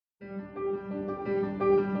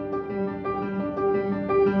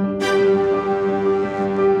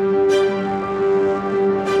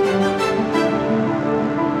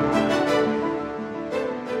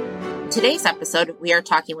this episode, we are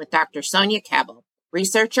talking with Dr. Sonia Cabell,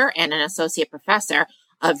 researcher and an associate professor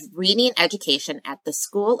of reading education at the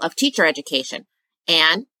School of Teacher Education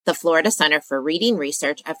and the Florida Center for Reading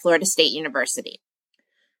Research at Florida State University.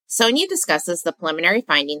 Sonia discusses the preliminary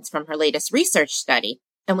findings from her latest research study,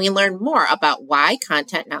 and we learn more about why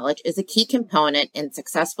content knowledge is a key component in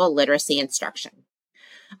successful literacy instruction.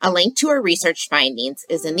 A link to her research findings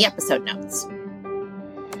is in the episode notes.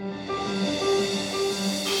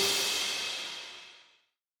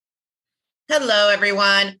 Hello,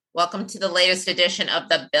 everyone. Welcome to the latest edition of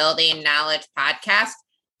the Building Knowledge podcast.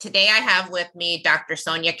 Today, I have with me Dr.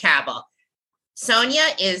 Sonia Cabell. Sonia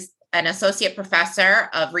is an associate professor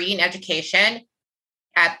of reading education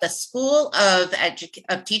at the School of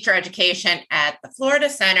Teacher Education at the Florida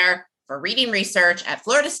Center for Reading Research at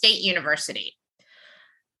Florida State University.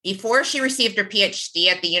 Before she received her PhD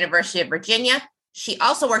at the University of Virginia, she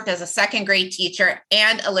also worked as a second grade teacher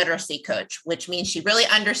and a literacy coach, which means she really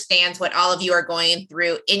understands what all of you are going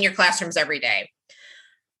through in your classrooms every day.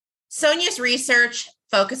 Sonia's research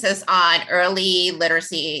focuses on early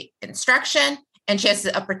literacy instruction, and she has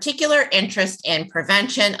a particular interest in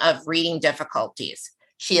prevention of reading difficulties.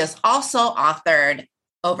 She has also authored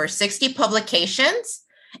over 60 publications,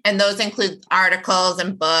 and those include articles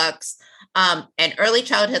and books, and early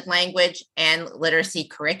childhood language and literacy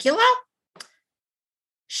curricula.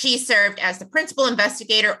 She served as the principal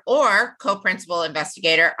investigator or co-principal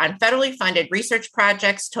investigator on federally funded research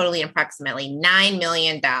projects totaling approximately $9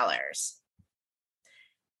 million.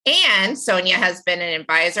 And Sonia has been an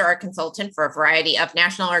advisor or consultant for a variety of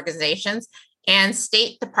national organizations and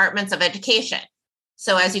state departments of education.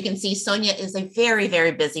 So as you can see, Sonia is a very,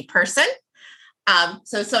 very busy person.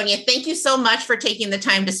 So Sonia, thank you so much for taking the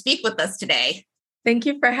time to speak with us today. Thank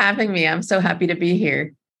you for having me. I'm so happy to be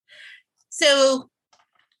here. So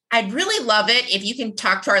I'd really love it if you can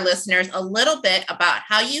talk to our listeners a little bit about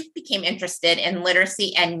how you became interested in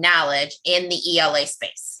literacy and knowledge in the ELA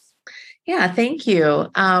space. Yeah, thank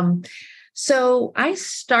you. So I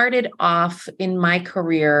started off in my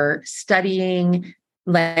career studying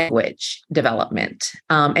language development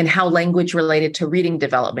and how language related to reading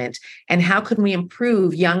development and how can we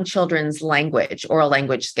improve young children's language, oral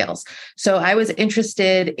language skills. So I was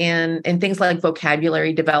interested in things like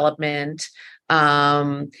vocabulary development,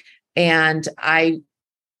 and I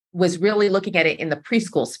was really looking at it in the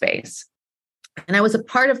preschool space. And I was a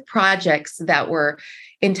part of projects that were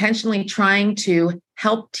intentionally trying to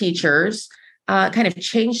help teachers kind of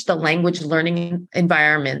change the language learning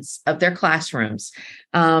environments of their classrooms.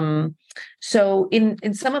 So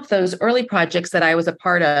in some of those early projects that I was a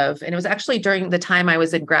part of, and it was actually during the time I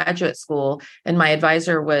was in graduate school, and my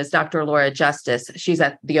advisor was Dr. Laura Justice. She's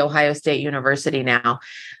at The Ohio State University now.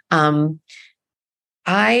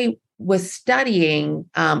 I was studying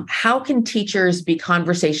how can teachers be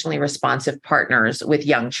conversationally responsive partners with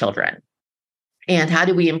young children, and how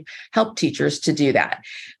do we help teachers to do that?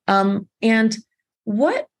 And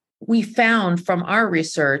what we found from our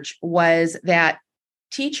research was that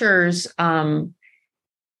teachers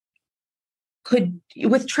could,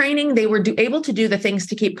 with training, they were able to do the things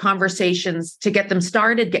to keep conversations, to get them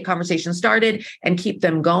started, get conversations started and keep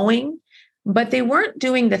them going, but they weren't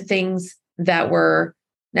doing the things that were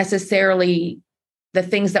necessarily the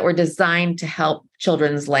things that were designed to help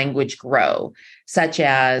children's language grow, such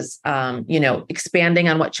as, expanding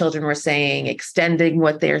on what children were saying, extending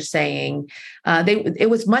what they're saying. It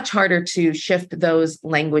was much harder to shift those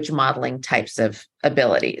language modeling types of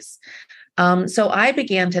abilities. So I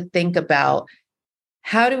began to think about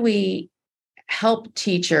how do we help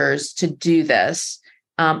teachers to do this?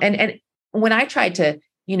 And when I tried to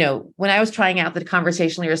when I was trying out the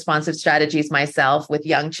conversationally responsive strategies myself with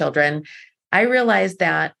young children, I realized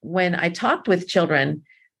that when I talked with children,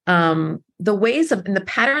 the ways of and the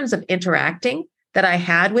patterns of interacting that I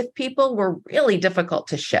had with people were really difficult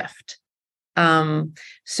to shift.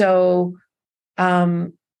 This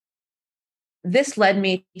led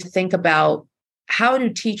me to think about how do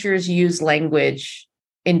teachers use language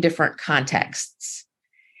in different contexts.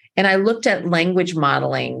 And I looked at language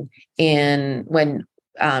modeling when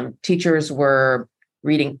teachers were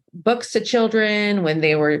reading books to children, when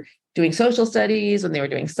they were doing social studies, when they were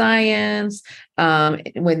doing science,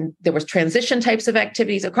 when there was transition types of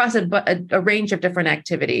activities across a range of different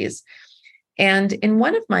activities. And in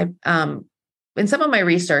some of my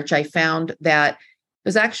research, I found that it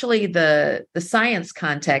was actually the science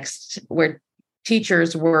context where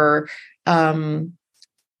teachers were having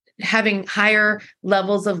higher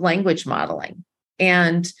levels of language modeling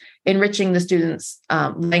and enriching the students'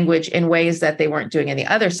 language in ways that they weren't doing in the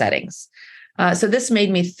other settings. So this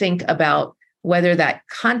made me think about whether that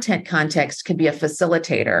content context could be a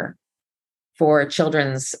facilitator for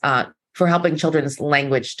for helping children's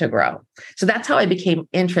language to grow. So that's how I became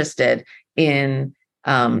interested in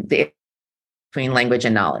the between language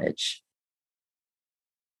and knowledge.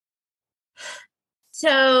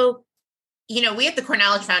 So, we at the Core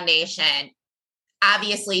Knowledge Foundation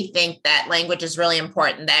obviously think that language is really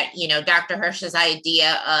important, that, Dr. Hirsch's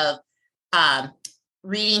idea of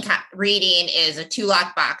reading is a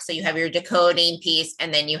two-lock box. So you have your decoding piece,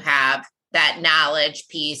 and then you have that knowledge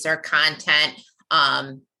piece or content.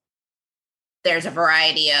 There's a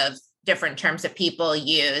variety of different terms that people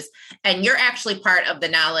use. And you're actually part of the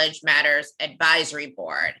Knowledge Matters Advisory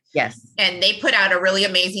Board. Yes. And they put out a really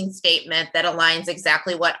amazing statement that aligns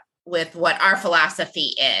exactly with what our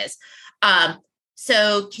philosophy is.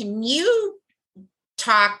 So can you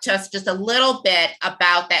talk to us just a little bit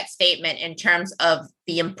about that statement in terms of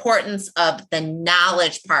the importance of the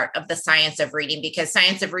knowledge part of the science of reading? Because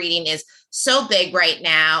science of reading is so big right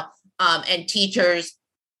now, and teachers,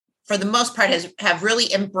 for the most part, have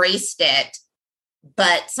really embraced it,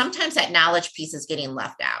 but sometimes that knowledge piece is getting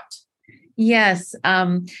left out. Yes.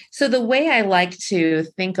 So the way I like to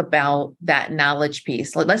think about that knowledge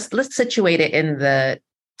piece, let's situate it in the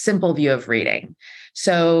simple view of reading.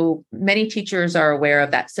 So many teachers are aware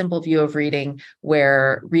of that simple view of reading,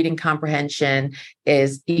 where reading comprehension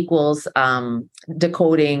equals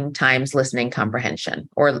decoding times listening comprehension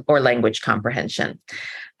or language comprehension.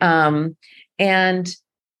 And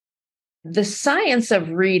the science of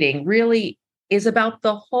reading really is about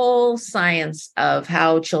the whole science of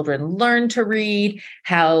how children learn to read,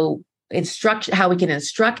 how we can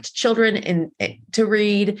instruct children to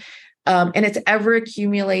read. And it's ever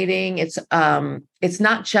accumulating. It's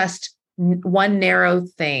not just one narrow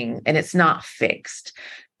thing, and it's not fixed.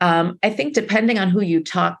 I think depending on who you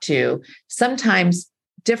talk to, sometimes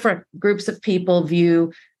different groups of people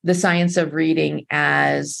view the science of reading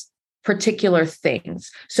as particular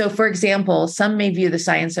things. So, for example, some may view the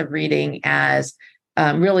science of reading as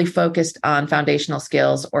really focused on foundational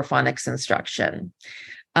skills or phonics instruction.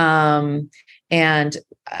 And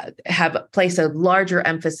place a larger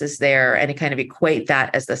emphasis there and kind of equate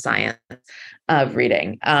that as the science of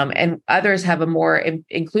reading. And others have a more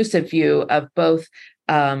inclusive view of both,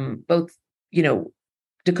 decoding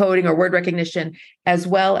or word recognition, as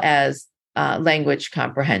well as language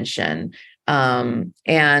comprehension. That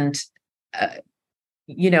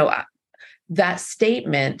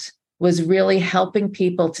statement was really helping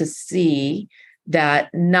people to see that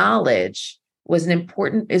knowledge is an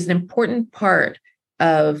important part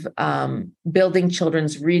of building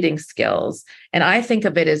children's reading skills. And I think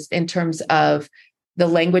of it as in terms of the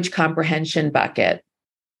language comprehension bucket.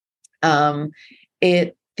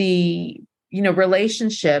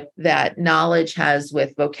 Relationship that knowledge has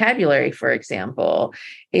with vocabulary, for example,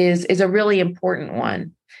 is a really important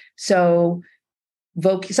one. So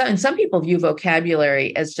and some people view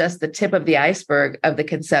vocabulary as just the tip of the iceberg of the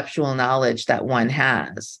conceptual knowledge that one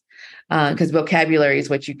has. Because vocabulary is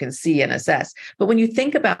what you can see and assess. But when you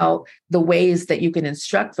think about the ways that you can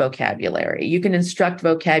instruct vocabulary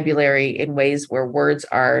in ways where words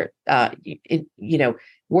are,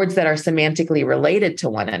 words that are semantically related to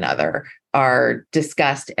one another are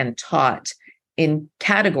discussed and taught in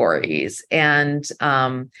categories and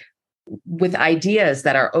with ideas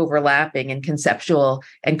that are overlapping in conceptual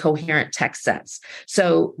and coherent text sets.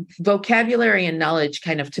 So vocabulary and knowledge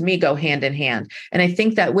kind of, to me, go hand in hand. And I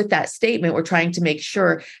think that with that statement, we're trying to make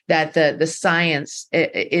sure that the science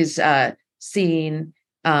is seen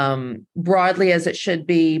broadly as it should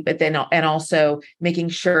be, but then and also making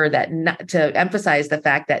sure that to emphasize the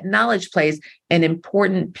fact that knowledge plays an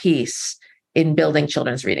important piece in building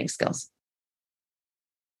children's reading skills.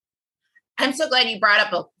 I'm so glad you brought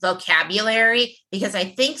up vocabulary, because I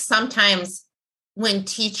think sometimes when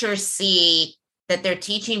teachers see that they're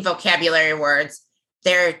teaching vocabulary words,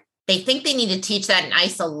 they think they need to teach that in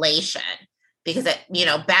isolation, because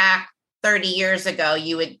back 30 years ago,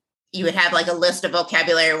 you would have like a list of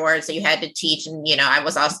vocabulary words that you had to teach. And, I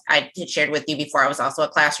had shared with you before, I was also a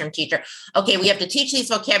classroom teacher. Okay, we have to teach these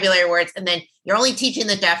vocabulary words, and then you're only teaching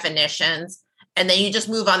the definitions. And then you just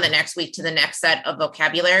move on the next week to the next set of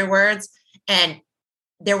vocabulary words. And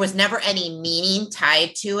there was never any meaning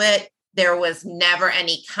tied to it. There was never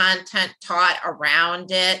any content taught around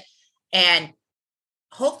it. And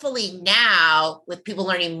hopefully now, with people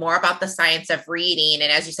learning more about the science of reading,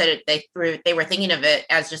 and as you said, they were thinking of it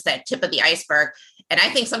as just that tip of the iceberg. And I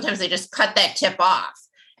think sometimes they just cut that tip off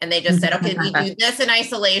and they just said, okay, we do this in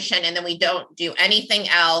isolation, and then we don't do anything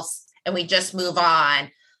else, and we just move on.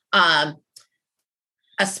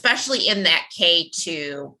 especially in that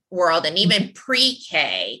K-2 world and even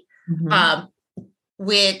pre-K,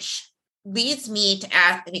 which leads me to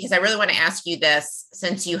ask, because I really want to ask you this,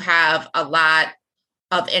 since you have a lot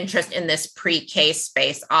of interest in this pre-K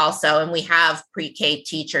space also, and we have pre-K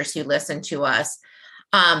teachers who listen to us,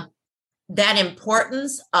 that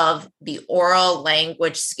importance of the oral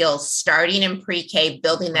language skills starting in pre-K,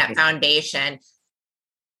 building that foundation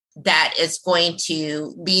that is going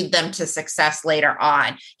to lead them to success later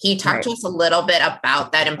on. Can you talk to us a little bit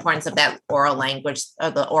about that importance of that oral language,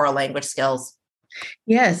 or the oral language skills?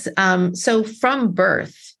 Yes. So from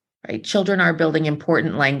birth, right, children are building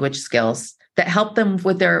important language skills that help them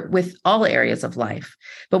with all areas of life.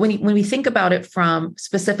 But when we think about it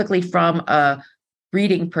specifically from a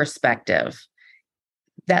reading perspective,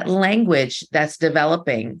 that language that's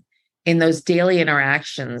developing in those daily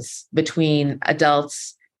interactions between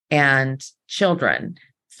adults and children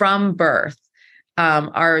from birth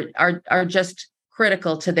are just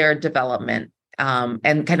critical to their development,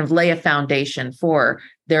 and kind of lay a foundation for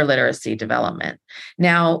their literacy development.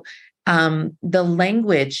 Now, the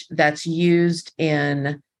language that's used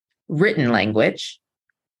in written language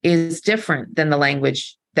is different than the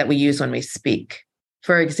language that we use when we speak.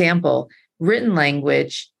 For example, written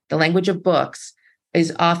language, the language of books,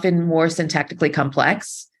 is often more syntactically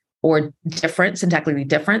complex or syntactically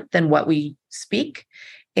different than what we speak.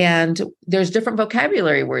 And there's different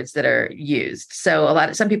vocabulary words that are used. So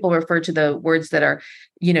some people refer to the words that are,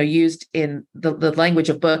 used in the language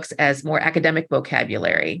of books as more academic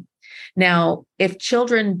vocabulary. Now, if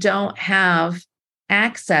children don't have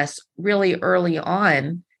access really early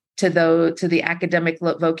on to the academic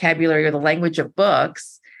vocabulary or the language of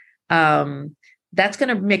books, that's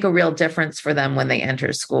going to make a real difference for them when they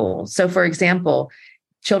enter school. So, for example,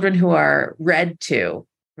 children who are read to,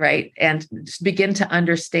 right, and begin to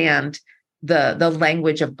understand the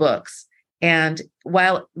language of books. And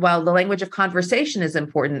while the language of conversation is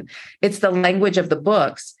important, it's the language of the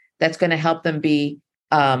books that's going to help them be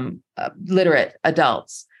literate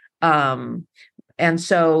adults. And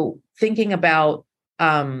so thinking about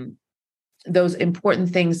those important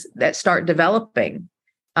things that start developing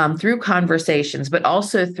through conversations, but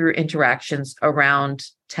also through interactions around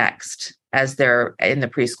text as they're in the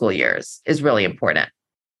preschool years is really important.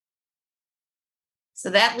 So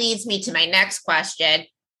that leads me to my next question.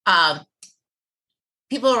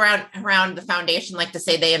 People around the foundation like to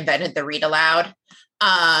say they invented the read aloud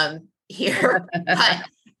here, but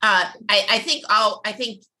I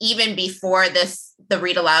think even before the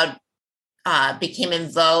read aloud became in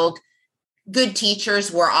vogue, good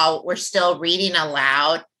teachers were still reading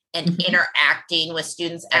aloud and interacting with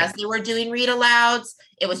students as they were doing read alouds.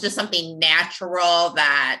 It was just something natural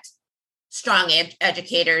that strong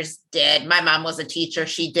educators did. My mom was a teacher.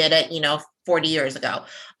 She did it, 40 years ago.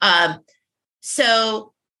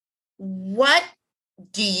 So what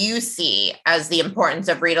do you see as the importance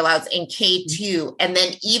of read alouds in K-2 and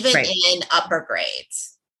then even in upper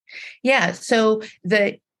grades? Yeah. So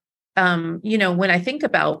when I think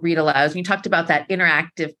about read alouds, you talked about that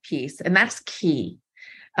interactive piece, and that's key.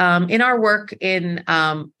 In our work in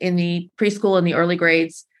the preschool and the early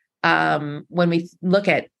grades, when we look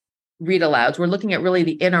at read alouds, we're looking at really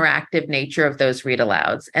the interactive nature of those read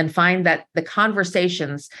alouds and find that the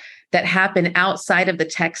conversations that happen outside of the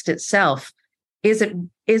text itself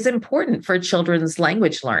is important for children's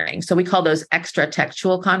language learning. So we call those extra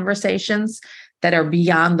textual conversations that are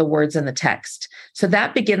beyond the words in the text. So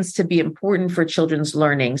that begins to be important for children's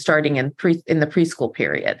learning starting in the preschool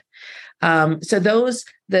period. So those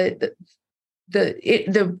the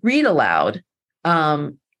read aloud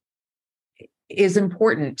is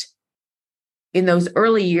important in those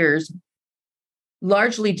early years,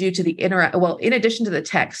 largely due to in addition to the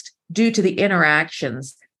text, due to the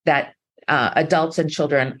interactions that adults and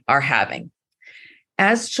children are having.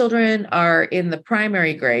 As children are in the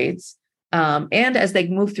primary grades, and as they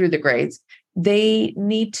move through the grades, the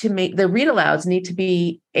read alouds need to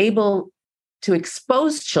be able to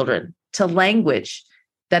expose children to language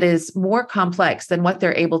that is more complex than what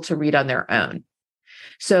they're able to read on their own.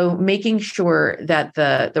 So making sure that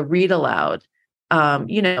the read aloud,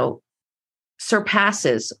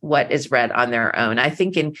 surpasses what is read on their own. I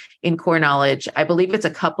think in core knowledge, I believe it's a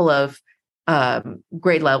couple of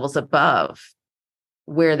grade levels above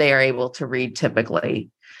where they are able to read typically.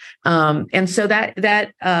 And so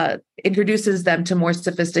that introduces them to more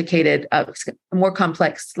sophisticated, more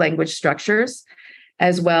complex language structures,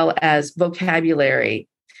 as well as vocabulary.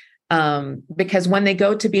 Because when they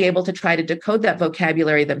go to be able to try to decode that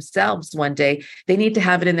vocabulary themselves one day, they need to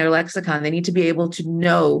have it in their lexicon. They need to be able to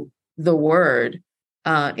know the word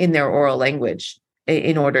in their oral language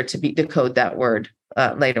in order to decode that word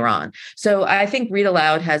later on. So I think read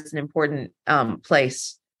aloud has an important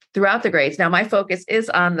place throughout the grades. Now, my focus is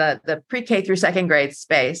on the pre-K through second grade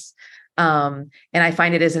space. And I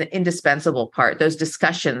find it is an indispensable part. Those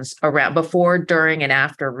discussions around before, during, and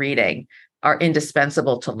after reading are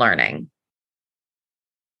indispensable to learning.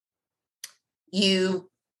 You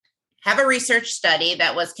have a research study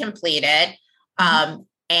that was completed,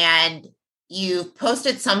 and you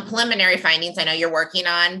posted some preliminary findings. I know you're working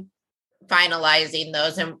on finalizing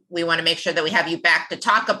those, and we want to make sure that we have you back to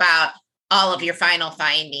talk about all of your final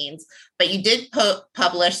findings. But you did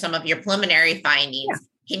publish some of your preliminary findings. Yeah.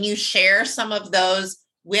 Can you share some of those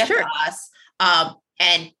with us?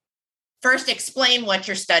 And first explain what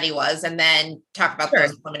your study was, and then talk about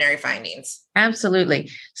those preliminary findings. Absolutely.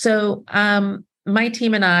 So my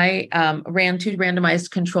team and I ran 2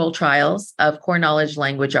 randomized control trials of core knowledge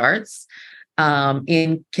language arts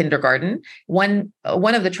in kindergarten. One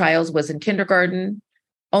of the trials was in kindergarten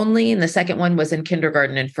only, and the second one was in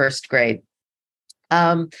kindergarten and first grade.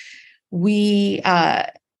 We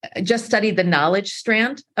just studied the knowledge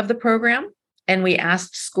strand of the program, and we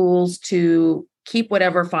asked schools to keep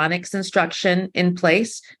whatever phonics instruction in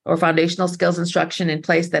place or foundational skills instruction in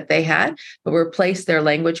place that they had, but replace their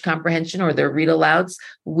language comprehension or their read alouds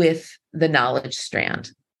with the knowledge strand.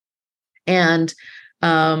 And,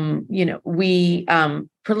 we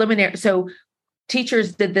preliminary, so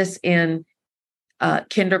teachers did this in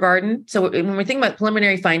kindergarten. So when we think about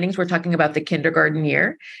preliminary findings, we're talking about the kindergarten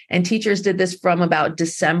year, and teachers did this from about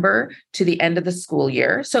December to the end of the school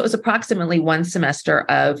year. So it was approximately 1 semester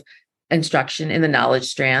of instruction in the knowledge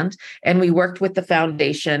strand. And we worked with the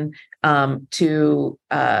foundation to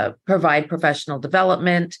provide professional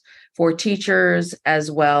development for teachers,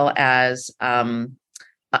 as well as,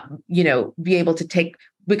 be able to take,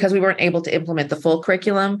 because we weren't able to implement the full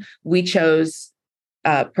curriculum, we chose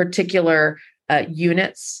particular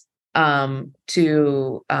units of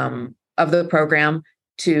the program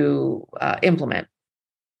to implement.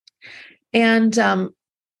 And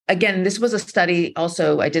again, this was a study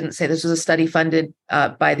also, I didn't say this was a study funded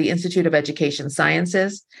by the Institute of Education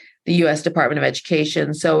Sciences, the U.S. Department of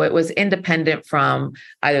Education. So it was independent from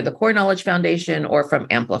either the Core Knowledge Foundation or from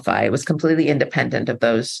Amplify. It was completely independent of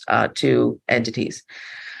those 2 entities.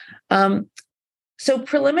 So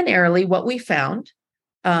preliminarily, what we found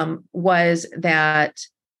was that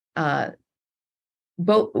the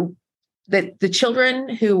children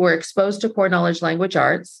who were exposed to core knowledge language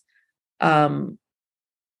arts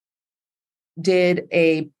did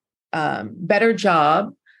a better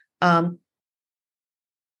job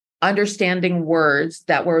understanding words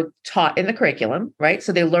that were taught in the curriculum, right?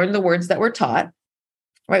 So they learned the words that were taught,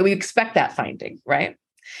 right? We expect that finding, right?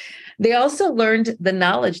 They also learned the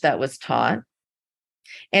knowledge that was taught.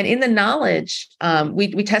 And in the knowledge,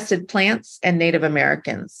 we tested plants and Native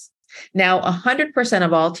Americans. Now, 100%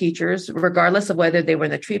 of all teachers, regardless of whether they were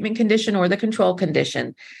in the treatment condition or the control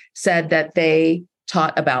condition, said that they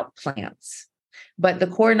taught about plants. But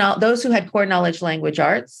those who had core knowledge language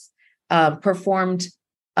arts performed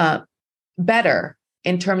better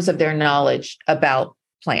in terms of their knowledge about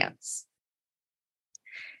plants.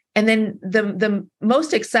 And then the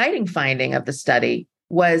most exciting finding of the study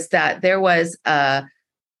was that there was an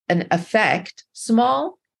effect,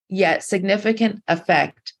 small yet significant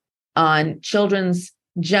effect, on children's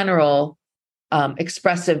general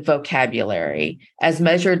expressive vocabulary as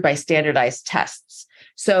measured by standardized tests.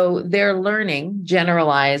 So their learning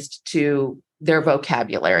generalized to their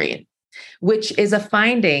vocabulary, which is a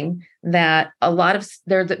finding that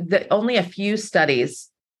only a few studies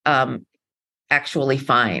actually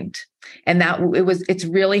find. And it's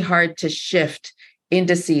really hard to shift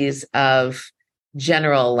indices of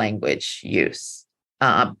general language use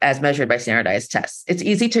as measured by standardized tests. It's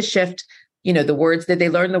easy to shift, the words that they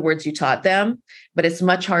learn, the words you taught them, but it's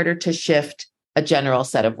much harder to shift a general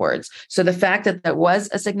set of words. So the fact that there was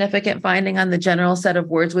a significant finding on the general set of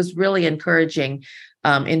words was really encouraging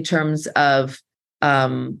in terms of,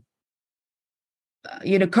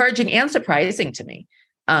 encouraging and surprising to me,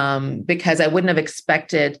 because I wouldn't have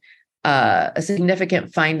expected a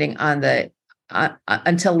significant finding on the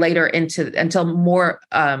until more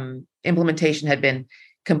implementation had been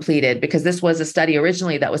completed, because this was a study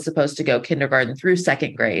originally that was supposed to go kindergarten through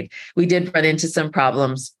second grade. We did run into some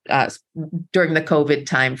problems during the COVID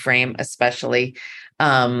timeframe, especially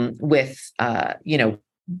with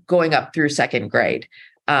going up through second grade.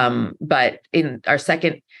 But in our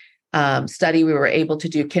second study, we were able to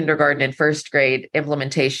do kindergarten and first grade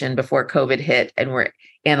implementation before COVID hit, and we're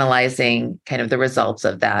analyzing kind of the results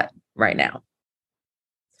of that right now.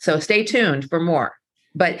 So stay tuned for more.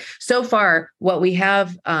 But so far, what we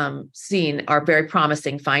have seen are very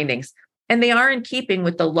promising findings, and they are in keeping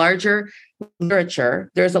with the larger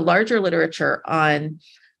literature. There's a larger literature on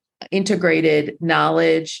integrated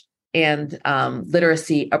knowledge and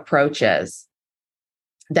literacy approaches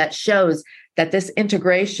that shows that this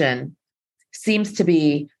integration seems to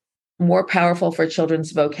be more powerful for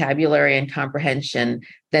children's vocabulary and comprehension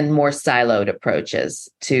than more siloed approaches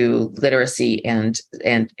to literacy and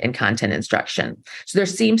content instruction. So there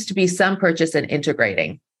seems to be some purchase in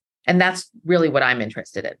integrating. And that's really what I'm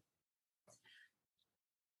interested in.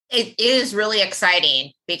 It is really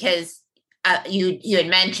exciting because you had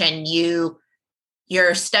mentioned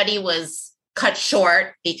your study was cut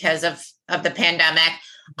short because of the pandemic.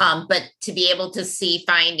 But to be able to see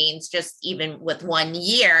findings just even with 1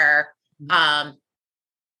 year,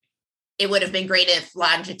 it would have been great if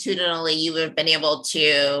longitudinally you would have been able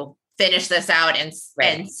to finish this out and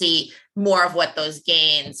see more of what those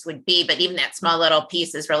gains would be. But even that small little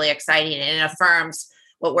piece is really exciting, and it affirms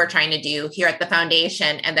what we're trying to do here at the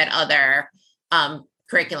foundation and that other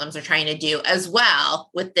curriculums are trying to do as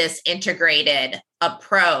well with this integrated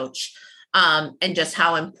approach, and just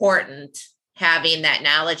how important having that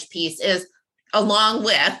knowledge piece is, along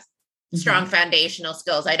with strong foundational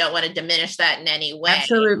skills. I don't want to diminish that in any way.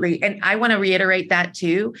 Absolutely. And I want to reiterate that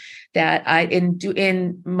too, that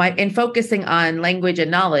in focusing on language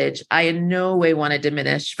and knowledge, I in no way want to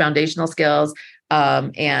diminish foundational skills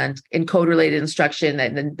and in code related instruction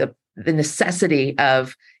and the necessity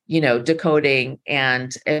of decoding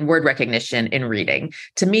and word recognition in reading.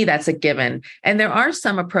 To me, that's a given. And there are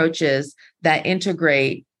some approaches that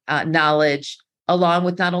integrate knowledge along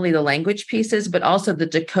with not only the language pieces, but also the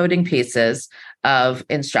decoding pieces of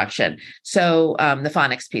instruction. So the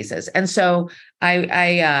phonics pieces. And so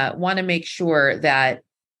I want to make sure that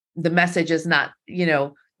the message is not,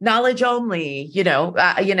 knowledge only,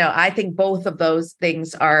 I think both of those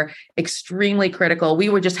things are extremely critical. We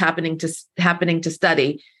were just happening to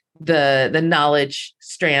study the knowledge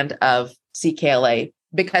strand of CKLA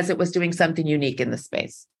because it was doing something unique in the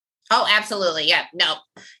space. Oh, absolutely. Yeah. No.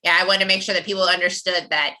 Yeah. I want to make sure that people understood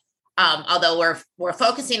that although we're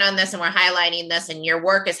focusing on this and we're highlighting this and your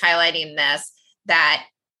work is highlighting this, that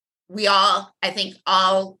I think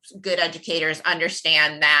all good educators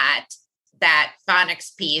understand that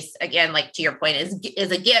phonics piece, again, like to your point,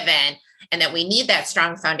 is a given, and that we need that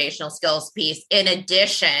strong foundational skills piece in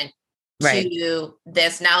addition to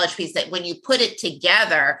this knowledge piece, that when you put it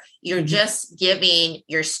together, you're just giving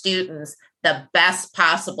your students the best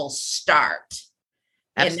possible start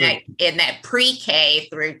in that pre-K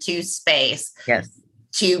through 2 space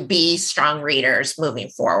to be strong readers moving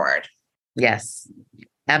forward. Yes,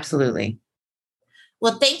 absolutely.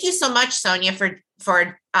 Well, thank you so much, Sonia,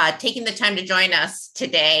 for taking the time to join us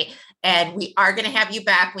today. And we are going to have you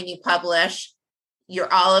back when you publish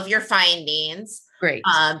all of your findings. Great.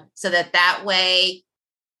 So that way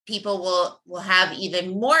people will have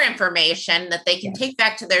even more information that they can take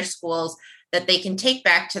back to their schools, that they can take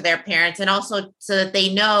back to their parents, and also so that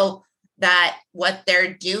they know that what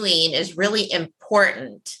they're doing is really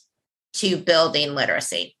important to building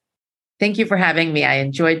literacy. Thank you for having me. I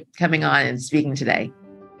enjoyed coming on and speaking today.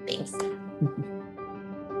 Thanks.